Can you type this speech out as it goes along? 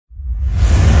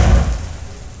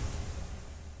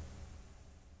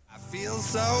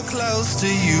so close to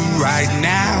you right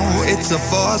now, it's a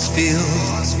force field.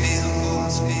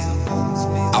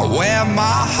 I wear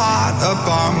my heart up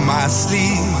on my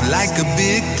sleeve like a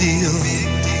big deal.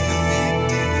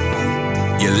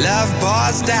 Your love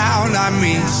pours down on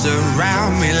me,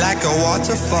 surround me like a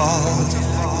waterfall.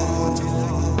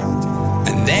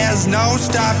 And there's no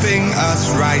stopping us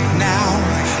right now.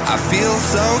 I feel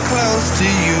so close to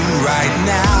you right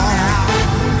now.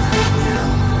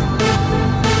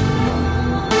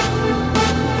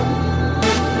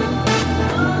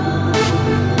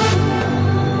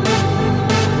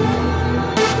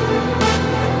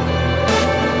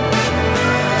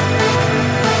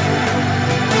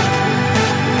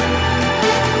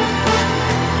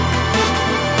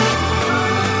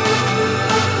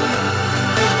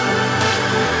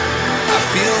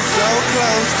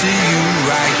 Close to you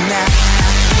right now.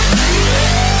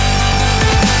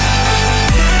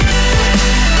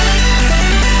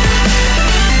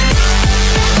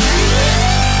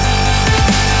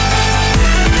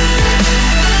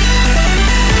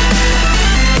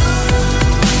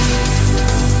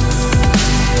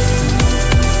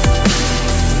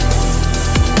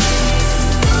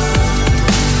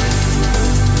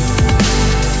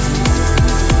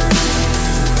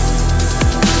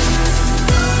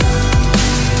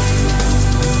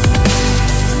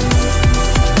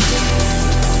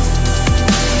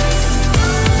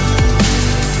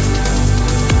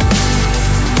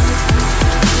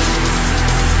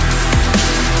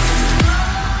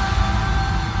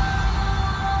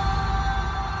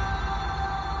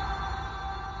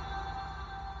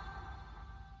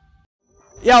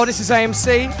 Yo, this is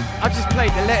AMC. I just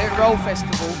played the Let It Roll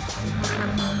Festival.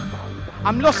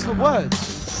 I'm lost for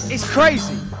words. It's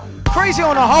crazy. Crazy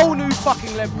on a whole new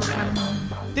fucking level, man.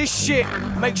 This shit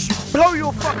makes you blow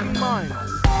your fucking mind.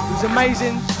 It was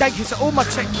amazing. Thank you to all my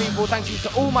Czech people. Thank you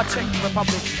to all my Czech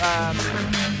Republic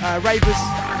ravers.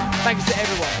 Thank you to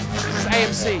everyone.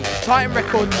 This is AMC. Titan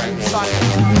Records.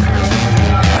 Signing.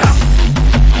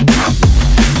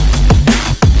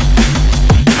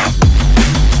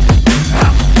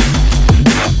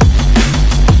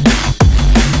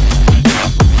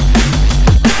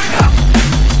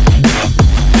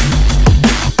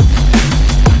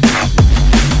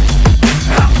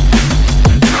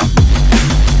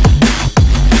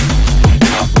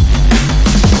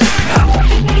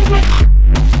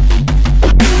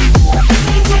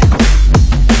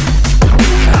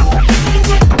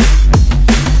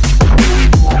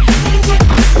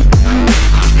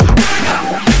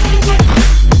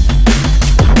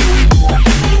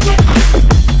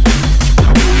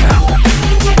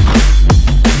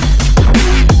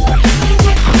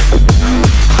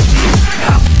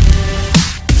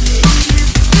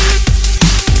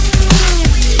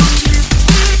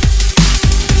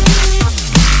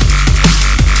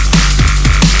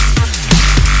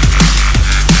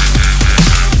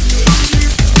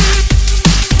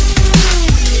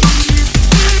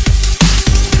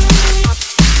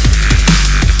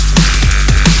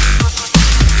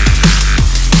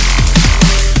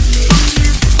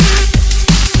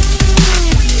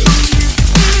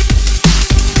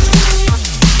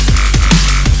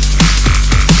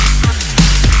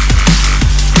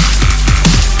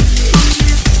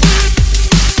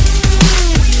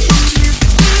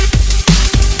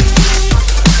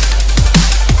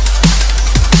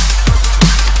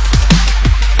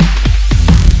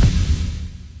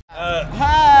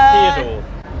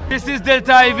 This is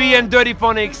Delta IV and Dirty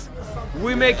Phonics.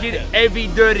 We make it heavy,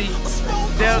 dirty.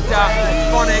 Delta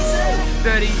Phonics,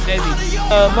 dirty, heavy.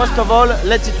 Most of all,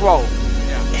 let it roll.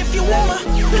 If you wanna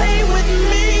play with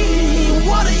me,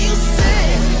 what do you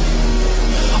say?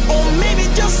 Or maybe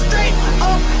just straight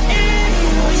up in.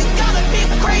 You gotta be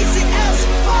crazy as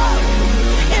fuck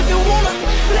if you wanna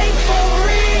play for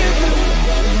real.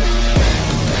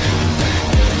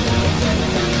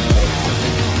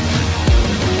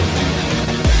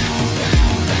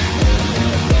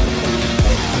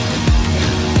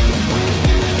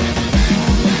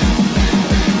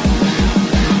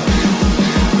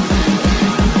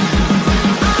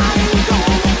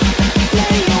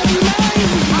 Play your mind.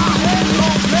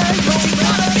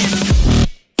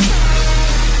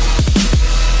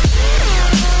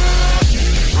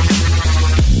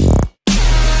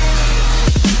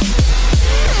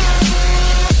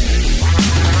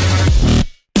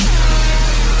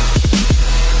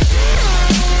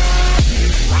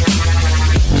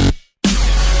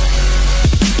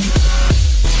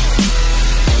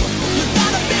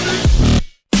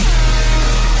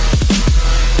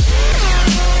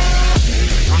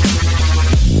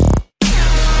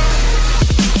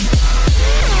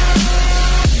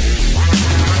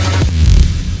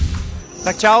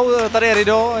 Tak čau, tady je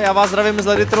Rido, já vás zdravím z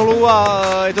Leditrolu a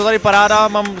je to tady paráda,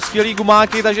 mám skvělý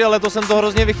gumáky, takže letos jsem to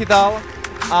hrozně vychytal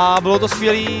a bylo to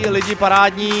skvělý, lidi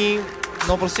parádní,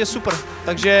 no prostě super.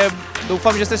 Takže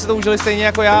doufám, že jste si to užili stejně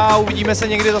jako já a uvidíme se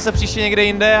někdy zase příště někde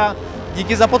jinde a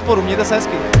díky za podporu, mějte se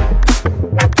hezky.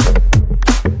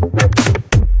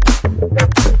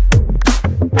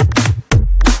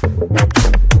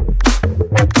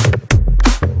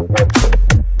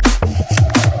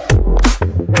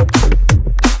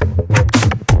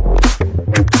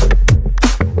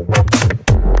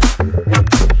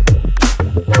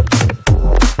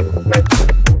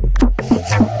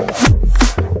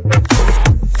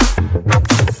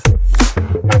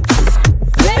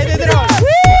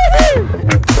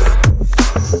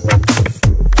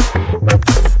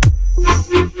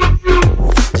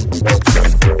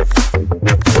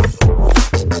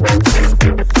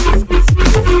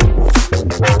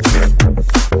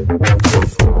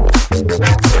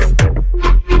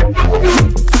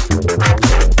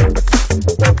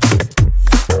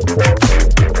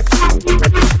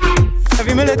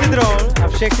 A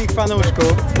všech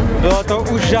fanoušků. Bylo to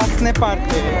úžasné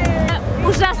party.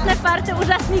 Úžasné party,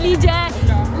 úžasní lidé.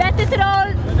 Let it roll.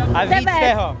 A víc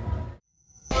toho.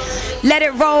 Let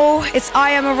it roll. It's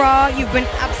I Am a Ra. You've been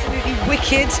absolutely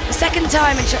wicked. Second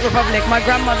time in Czech Republic. My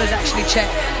grandmother's actually Czech,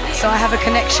 so I have a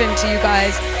connection to you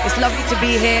guys. It's lovely to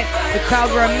be here. The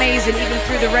crowd were amazing, even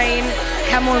through the rain.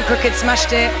 Camel and Crooked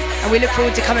smashed it, and we look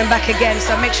forward to coming back again.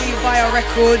 So make sure you buy our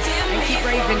records and keep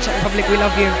raving, Czech Republic. We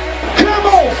love you.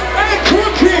 Camel and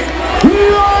Crooked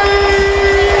live!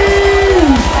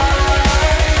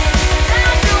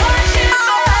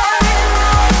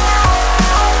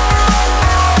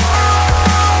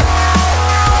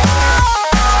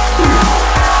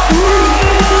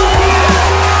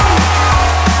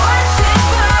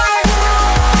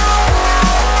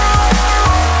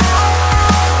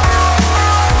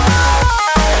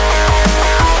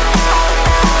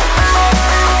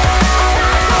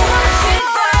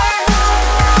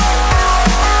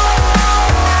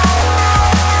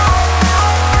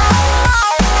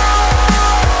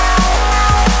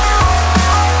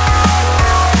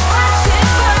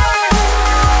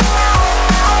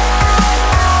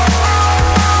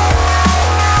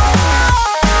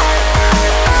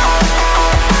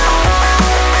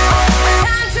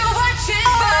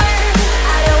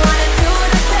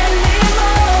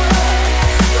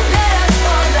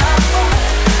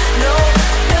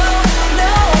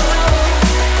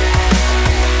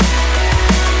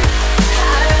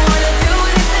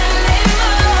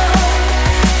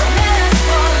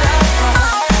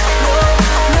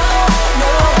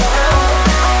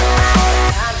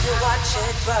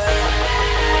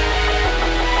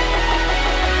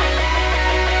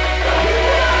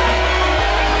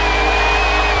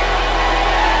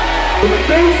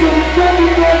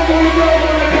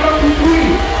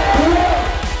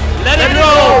 Let it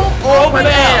roll! Open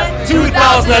Air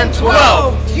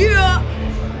 2012! Yeah!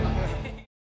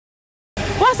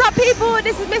 What's up, people?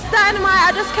 This is Miss Dynamite.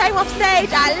 I just came off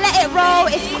stage. I let it roll.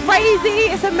 It's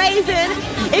crazy. It's amazing.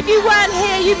 If you weren't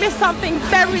here, you missed something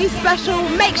very special.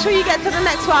 Make sure you get to the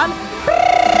next one.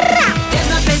 There's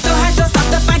no place to hide, so stop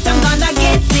the fight, I'm gonna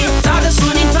get it. All this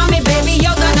running from me, baby,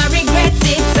 you're gonna regret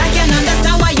it. I can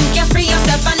understand why you can't free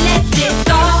yourself and let it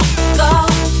go, go,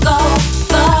 go,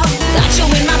 go. Got you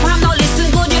in my palm, now listen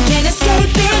good, you can't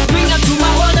escape it. Bring you to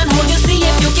my world and hold you, see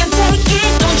if you can take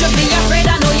it. Don't you be afraid,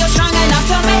 I know you're strong enough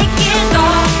to make it. Go,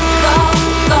 go,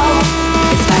 go.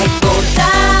 It's like gold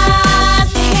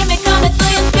dust, you hear me coming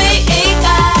through your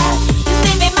speakers. You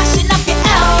see me mashing up your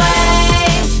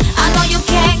airwaves. I know you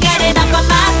can't get enough of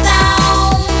my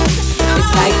sound.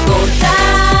 It's like gold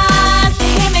dust, you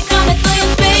hear me coming through your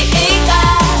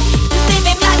speakers. You see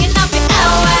me blocking up your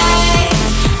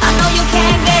airwaves. I know you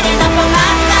can't get enough of my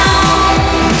sound.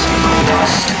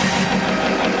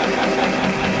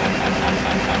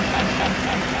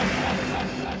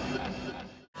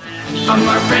 I'm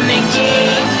a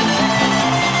renegade.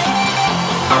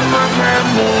 I'm a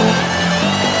rebel.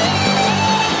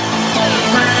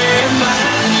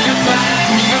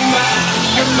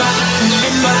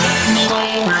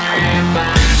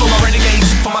 For my renegades,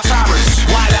 for my tyrants,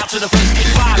 wild out to the face, get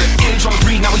violent. Eardrums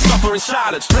read, now we suffer in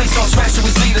silence. Place our smash till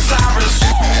we see the sirens.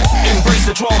 Embrace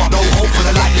the drama, no hope for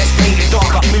the light, let's paint it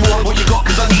darker. Give me more of what you got,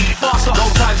 cause I need it faster. No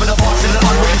time for the past in the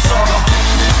unwritten saga.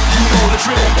 You know the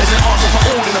drill, there's an answer for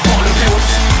all in the bottle of pills.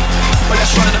 But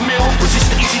let's run the mill, resist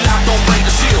the easy life, don't break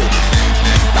the seal.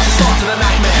 That's the start to the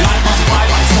nightmare. Life must fight,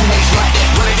 like some days right there.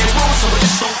 When it gets wrong, so I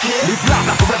just don't care. Live life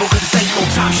like a rebel, cause this ain't no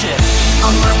time share.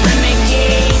 I'm a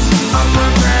renegade. I'm a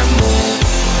rebel.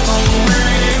 I'm a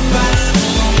rebel.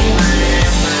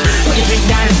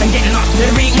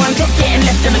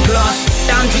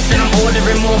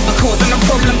 ordering more for causing a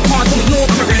problem. Can't ignore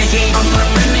the renegade. I'm a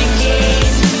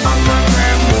renegade. I'm a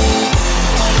rebel.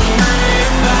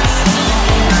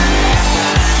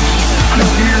 I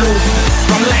know you lose.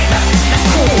 I'm like that. That's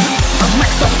cool. I'm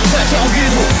maxed up. Search it on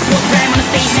Google.